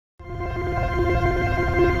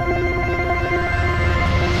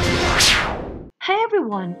Hey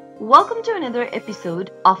everyone, welcome to another episode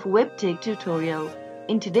of Webtech Tutorial.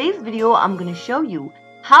 In today's video, I'm going to show you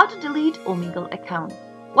how to delete Omegle account.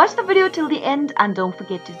 Watch the video till the end and don't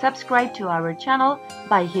forget to subscribe to our channel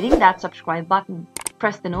by hitting that subscribe button.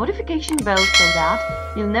 Press the notification bell so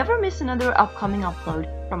that you'll never miss another upcoming upload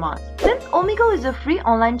from us. Since Omegle is a free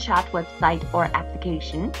online chat website or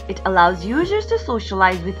application, it allows users to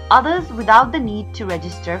socialize with others without the need to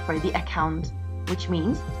register for the account. Which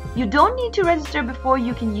means you don't need to register before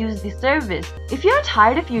you can use the service. If you're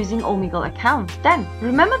tired of using Omegle account, then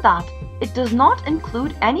remember that it does not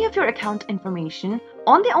include any of your account information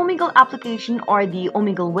on the Omegle application or the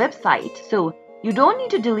Omegle website, so you don't need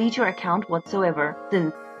to delete your account whatsoever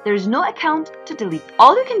since there is no account to delete.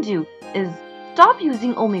 All you can do is stop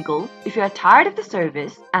using Omegle if you are tired of the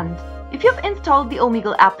service, and if you've installed the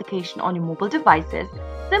Omegle application on your mobile devices,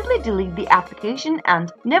 simply delete the application and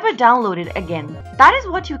never download it again. That is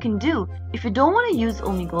what you can do if you don't want to use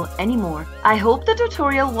Omegle anymore. I hope the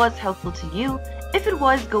tutorial was helpful to you. If it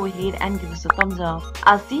was, go ahead and give us a thumbs up.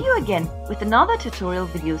 I'll see you again with another tutorial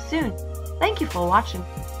video soon. Thank you for watching.